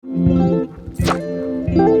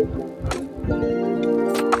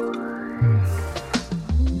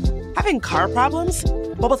Having car problems?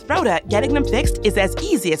 Well, with Rhoda, getting them fixed is as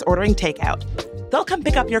easy as ordering takeout. They'll come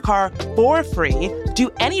pick up your car for free, do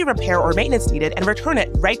any repair or maintenance needed, and return it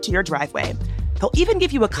right to your driveway. They'll even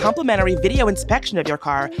give you a complimentary video inspection of your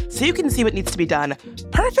car so you can see what needs to be done.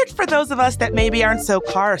 Perfect for those of us that maybe aren't so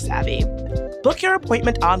car savvy. Book your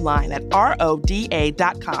appointment online at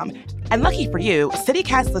roda.com. And lucky for you,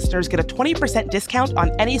 CityCast listeners get a 20% discount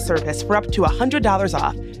on any service for up to $100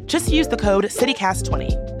 off. Just use the code CityCast20.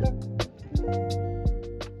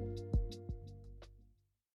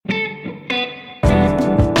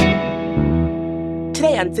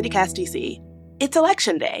 Today on CityCast DC, it's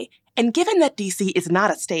Election Day, and given that DC is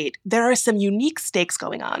not a state, there are some unique stakes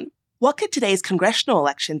going on. What could today's congressional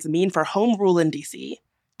elections mean for home rule in DC?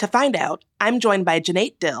 To find out, I'm joined by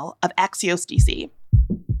Jeanette Dill of Axios DC.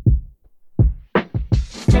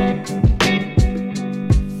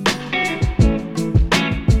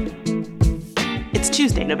 It's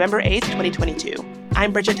Tuesday, November 8th, 2022.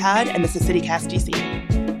 I'm Bridget Todd, and this is CityCast DC.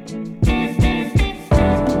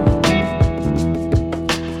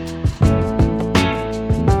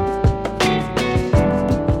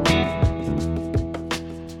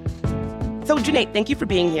 So, Jeanette, thank you for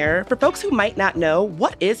being here. For folks who might not know,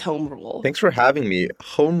 what is home rule? Thanks for having me.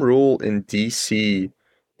 Home rule in D.C.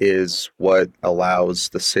 is what allows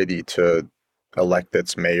the city to elect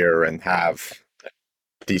its mayor and have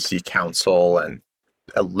D.C. council and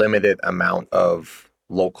a limited amount of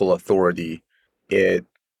local authority. It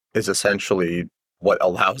is essentially what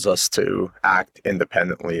allows us to act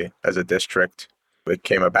independently as a district. It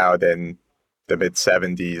came about in the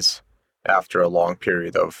mid-'70s. After a long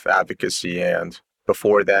period of advocacy. And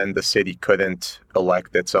before then, the city couldn't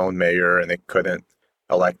elect its own mayor and it couldn't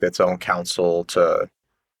elect its own council to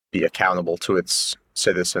be accountable to its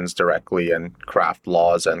citizens directly and craft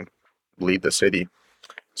laws and lead the city.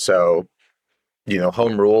 So,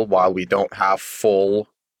 home rule, while we don't have full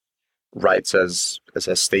rights as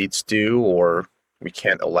states do, or we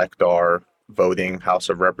can't elect our voting House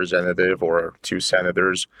of Representative or 2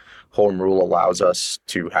 senators, home rule allows us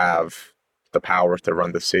to have the power to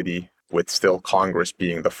run the city, with still Congress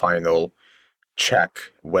being the final check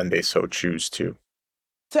when they so choose to.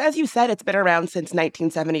 So as you said, it's been around since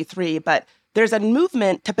 1973, but there's a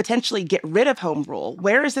movement to potentially get rid of home rule.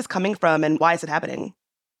 Where is this coming from and why is it happening?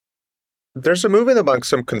 There's a movement among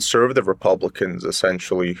some conservative Republicans,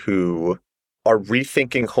 essentially, who are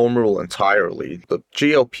rethinking home rule entirely. The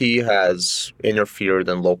GOP has interfered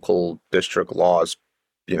in local district laws,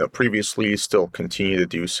 previously, still continue to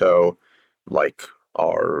do so, like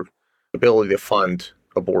our ability to fund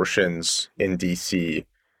abortions in D.C.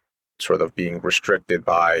 sort of being restricted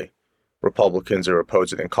by Republicans who are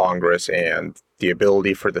opposed in Congress, and the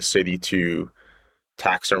ability for the city to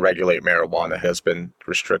tax and regulate marijuana has been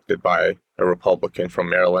restricted by a Republican from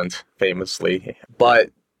Maryland, famously. But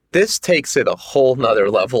this takes it a whole nother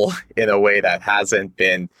level in a way that hasn't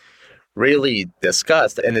been really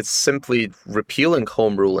discussed, and it's simply repealing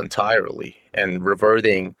home rule entirely and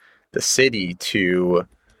reverting the city to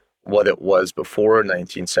what it was before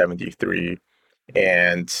 1973,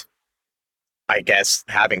 and I guess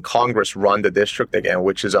having Congress run the district again,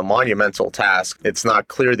 which is a monumental task. It's not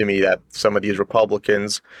clear to me that some of these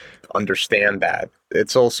Republicans understand that.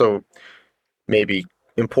 It's also maybe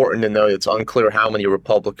important to note it's unclear how many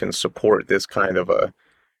Republicans support this kind of a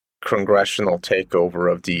congressional takeover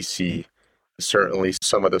of D.C. Certainly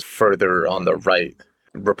some of the further on the right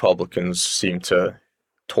Republicans seem to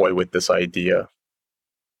toy with this idea.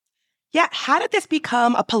 Yeah, how did this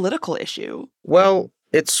become a political issue? Well,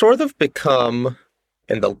 it's sort of become,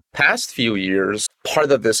 in the past few years,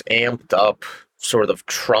 part of this amped up sort of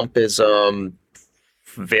Trumpism,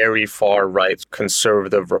 very far right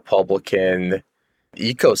conservative Republican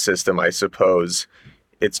ecosystem, I suppose.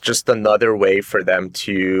 It's just another way for them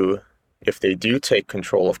to, if they do take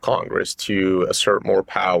control of Congress, to assert more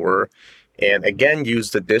power and again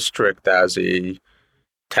use the district as a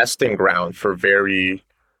testing ground for very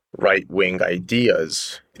right-wing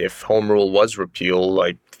ideas. If home rule was repealed,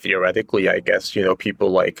 like theoretically, I guess,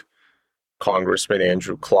 people like Congressman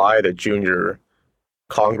Andrew Clyde, a junior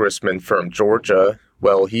congressman from Georgia,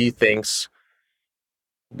 well, he thinks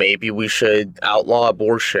maybe we should outlaw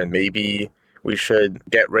abortion, maybe we should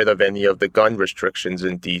get rid of any of the gun restrictions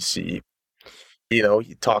in D.C.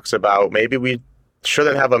 He talks about maybe we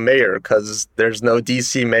shouldn't have a mayor because there's no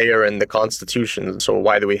D.C. mayor in the Constitution. So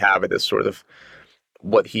why do we have it, is sort of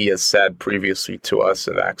what he has said previously to us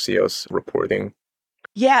in Axios reporting.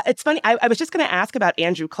 Yeah, it's funny. I was just going to ask about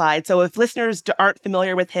Andrew Clyde. So if listeners aren't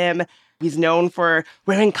familiar with him, He's known for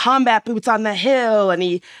wearing combat boots on the Hill, and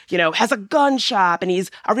he, has a gun shop, and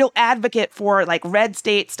he's a real advocate for like red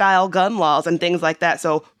state style gun laws and things like that.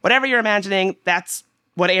 So whatever you're imagining, that's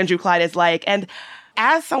what Andrew Clyde is like. And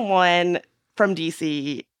as someone from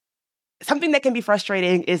DC, something that can be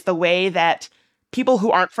frustrating is the way that people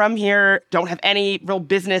who aren't from here, don't have any real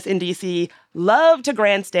business in DC, love to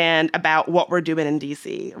grandstand about what we're doing in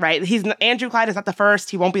DC, right? Andrew Clyde is not the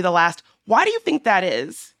first. He won't be the last. Why do you think that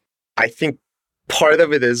is? I think part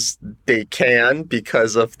of it is they can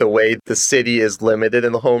because of the way the city is limited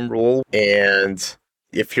in the home rule. And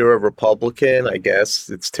if you're a Republican, I guess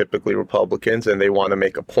it's typically Republicans, and they want to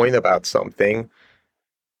make a point about something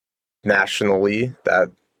nationally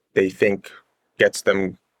that they think gets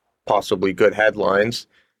them possibly good headlines,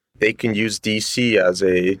 they can use DC as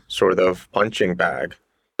a sort of punching bag.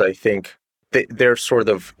 I think they're sort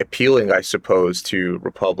of appealing, I suppose, to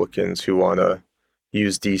Republicans who want to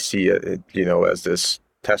use DC, as this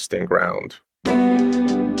testing ground.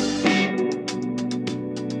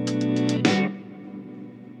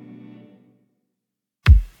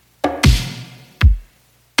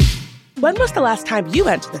 When was the last time you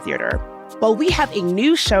went to the theater? Well, we have a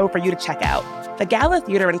new show for you to check out. The Gala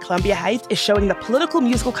Theater in Columbia Heights is showing the political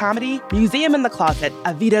musical comedy Museum in the Closet,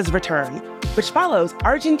 Evita's Return, which follows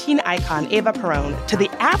Argentine icon Eva Perón to the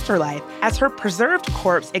afterlife as her preserved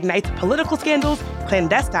corpse ignites political scandals,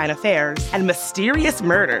 clandestine affairs, and mysterious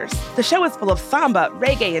murders. The show is full of samba,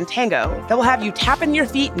 reggae, and tango that will have you tapping your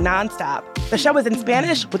feet nonstop. The show is in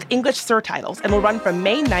Spanish with English surtitles and will run from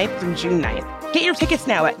May 9th through June 9th. Get your tickets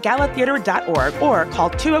now at galatheater.org or call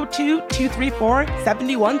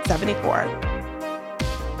 202-234-7174.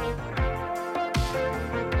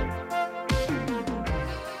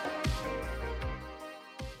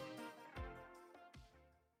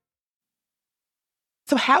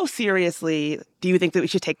 So how seriously do you think that we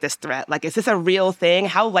should take this threat? Like, is this a real thing?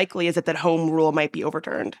 How likely is it that home rule might be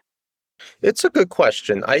overturned? It's a good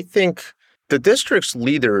question. I think the district's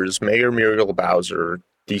leaders, Mayor Muriel Bowser,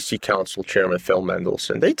 DC Council Chairman Phil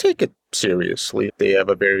Mendelson, they take it seriously. They have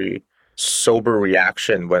a very sober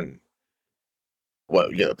reaction when,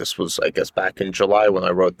 this was, I guess, back in July when I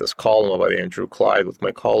wrote this column about Andrew Clyde with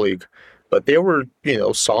my colleague. But they were,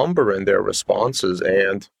 somber in their responses.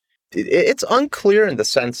 And it's unclear in the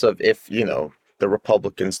sense of if, the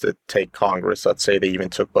Republicans that take Congress, let's say they even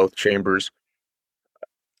took both chambers,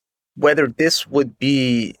 whether this would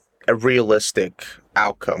be a realistic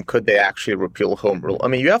outcome. Could they actually repeal home rule? I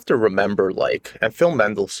mean, you have to remember, and Phil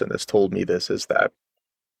Mendelson has told me this, is that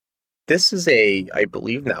this is I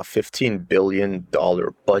believe now, $15 billion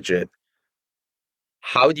budget.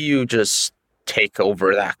 How do you just take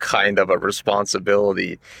over that kind of a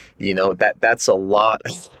responsibility? That's a lot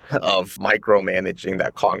of micromanaging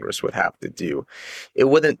that Congress would have to do. It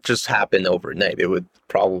wouldn't just happen overnight. It would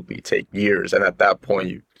probably take years. And at that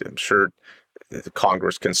point, I'm sure the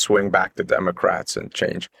Congress can swing back to Democrats and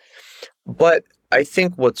change. But I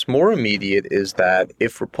think what's more immediate is that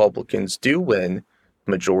if Republicans do win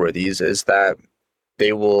majorities, is that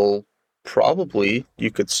they will probably,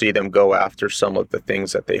 you could see them go after some of the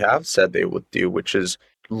things that they have said they would do, which is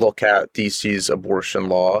look at DC's abortion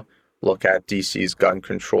law, look at DC's gun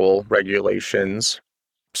control regulations,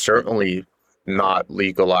 certainly not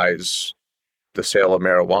legalize the sale of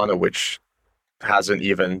marijuana, which hasn't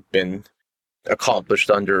even been accomplished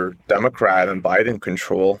under Democrat and Biden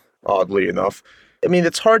control, oddly enough. I mean,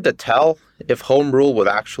 it's hard to tell if home rule would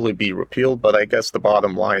actually be repealed, but I guess the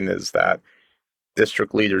bottom line is that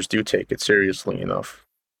district leaders do take it seriously enough.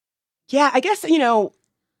 Yeah, I guess, you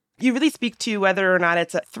really speak to whether or not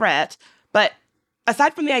it's a threat, but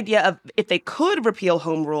aside from the idea of if they could repeal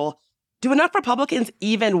home rule, do enough Republicans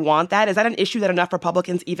even want that? Is that an issue that enough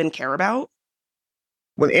Republicans even care about?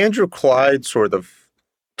 When Andrew Clyde sort of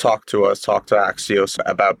talked to Axios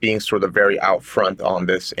about being sort of very out front on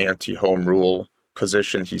this anti-home rule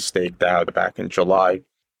position he staked out back in July,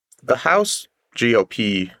 the House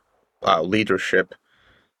GOP leadership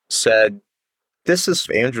said this is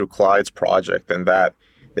Andrew Clyde's project and that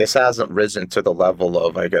this hasn't risen to the level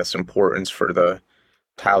of, I guess, importance for the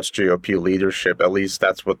House GOP leadership. At least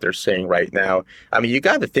that's what they're saying right now. I mean, you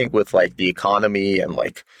got to think with the economy and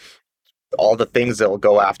all the things they'll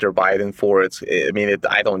go after Biden for.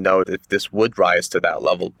 I don't know if this would rise to that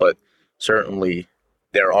level, but certainly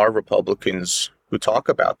there are Republicans who talk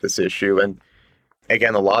about this issue. And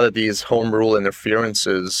again, a lot of these home rule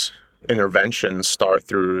interventions start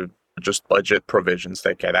through just budget provisions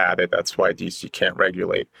that get added. That's why DC can't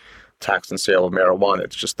regulate tax and sale of marijuana.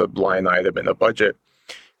 It's just a line item in the budget.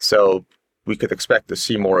 So we could expect to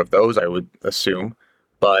see more of those, I would assume.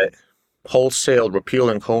 But wholesale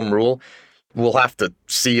repealing home rule, we'll have to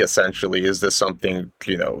see essentially, is this something,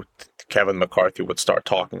 Kevin McCarthy would start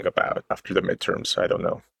talking about after the midterms? I don't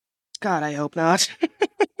know. God, I hope not.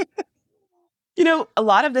 A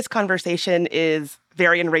lot of this conversation is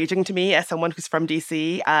very enraging to me as someone who's from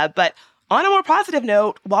D.C., but on a more positive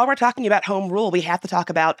note, while we're talking about home rule, we have to talk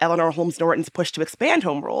about Eleanor Holmes Norton's push to expand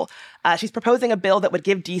home rule. She's proposing a bill that would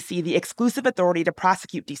give D.C. the exclusive authority to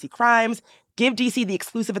prosecute D.C. crimes, give D.C. the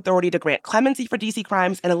exclusive authority to grant clemency for D.C.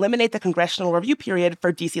 crimes, and eliminate the congressional review period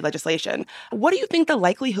for D.C. legislation. What do you think the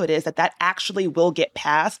likelihood is that that actually will get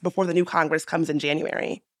passed before the new Congress comes in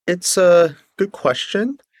January? It's a good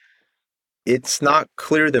question. It's not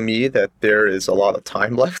clear to me that there is a lot of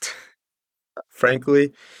time left,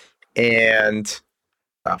 frankly. And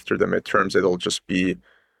after the midterms, it'll just be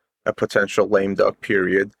a potential lame duck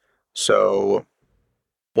period. So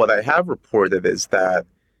what I have reported is that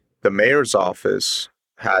the mayor's office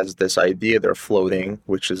has this idea they're floating,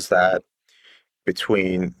 which is that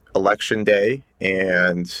between Election Day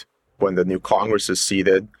and when the new Congress is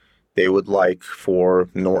seated, they would like for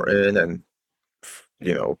Norton and,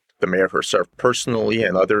 the mayor herself personally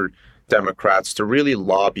and other Democrats to really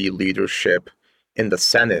lobby leadership in the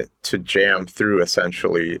Senate to jam through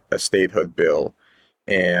essentially a statehood bill,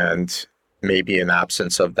 and maybe in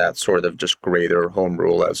absence of that sort of just greater home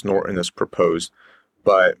rule as Norton has proposed.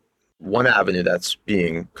 But one avenue that's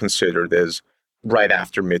being considered is right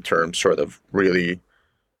after midterm, sort of really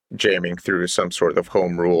jamming through some sort of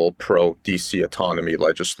home rule pro DC autonomy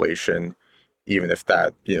legislation, even if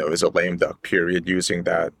that, is a lame duck period, using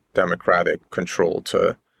that Democratic control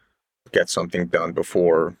to get something done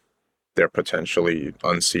before they're potentially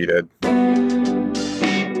unseated.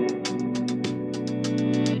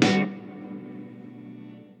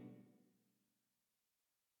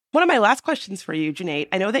 One of my last questions for you, Junaid,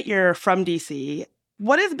 I know that you're from DC.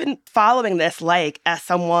 What has been following this like as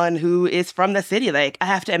someone who is from the city? Like, I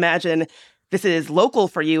have to imagine this is local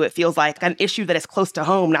for you. It feels like an issue that is close to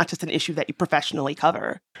home, not just an issue that you professionally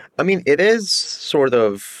cover. I mean, it is sort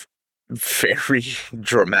of very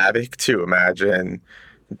dramatic to imagine,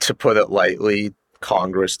 to put it lightly,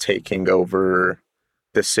 Congress taking over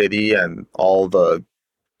the city and all the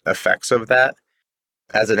effects of that.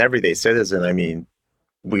 As an everyday citizen, I mean,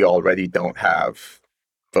 we already don't have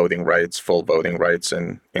voting rights, full voting rights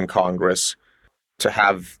in Congress. To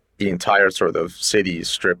have the entire sort of city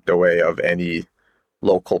stripped away of any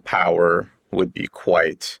local power would be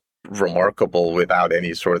quite remarkable without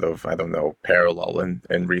any sort of, parallel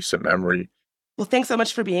in recent memory. Well, thanks so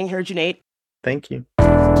much for being here, Junaid. Thank you.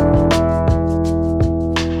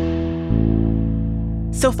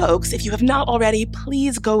 So folks, if you have not already,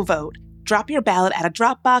 please go vote. Drop your ballot at a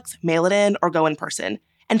drop box, mail it in, or go in person.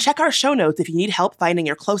 And check our show notes if you need help finding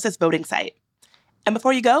your closest voting site. And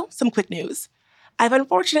before you go, some quick news. I've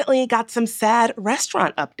unfortunately got some sad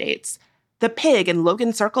restaurant updates. The Pig in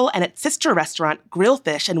Logan Circle and its sister restaurant,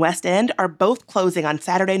 Grillfish in West End, are both closing on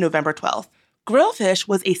Saturday, November 12th. Grillfish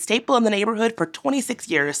was a staple in the neighborhood for 26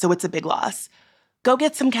 years, so it's a big loss. Go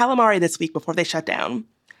get some calamari this week before they shut down.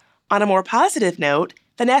 On a more positive note,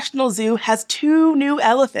 the National Zoo has 2 new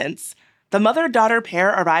elephants. The mother-daughter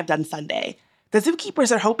pair arrived on Sunday. The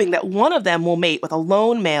zookeepers are hoping that one of them will mate with a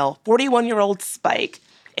lone male, 41-year-old Spike.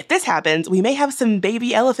 If this happens, we may have some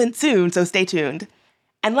baby elephant soon, so stay tuned.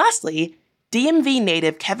 And lastly, DMV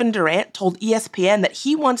native Kevin Durant told ESPN that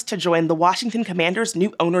he wants to join the Washington Commanders'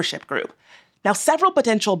 new ownership group. Now, several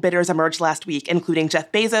potential bidders emerged last week, including Jeff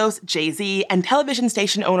Bezos, Jay-Z, and television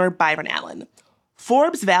station owner Byron Allen.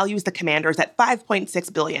 Forbes values the Commanders at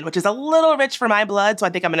 $5.6 billion, which is a little rich for my blood, so I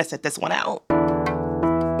think I'm going to sit this one out.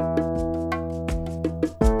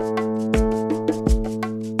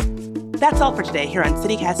 That's all for today here on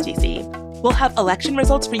CityCast DC. We'll have election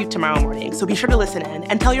results for you tomorrow morning, so be sure to listen in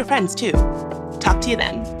and tell your friends too. Talk to you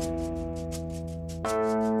then.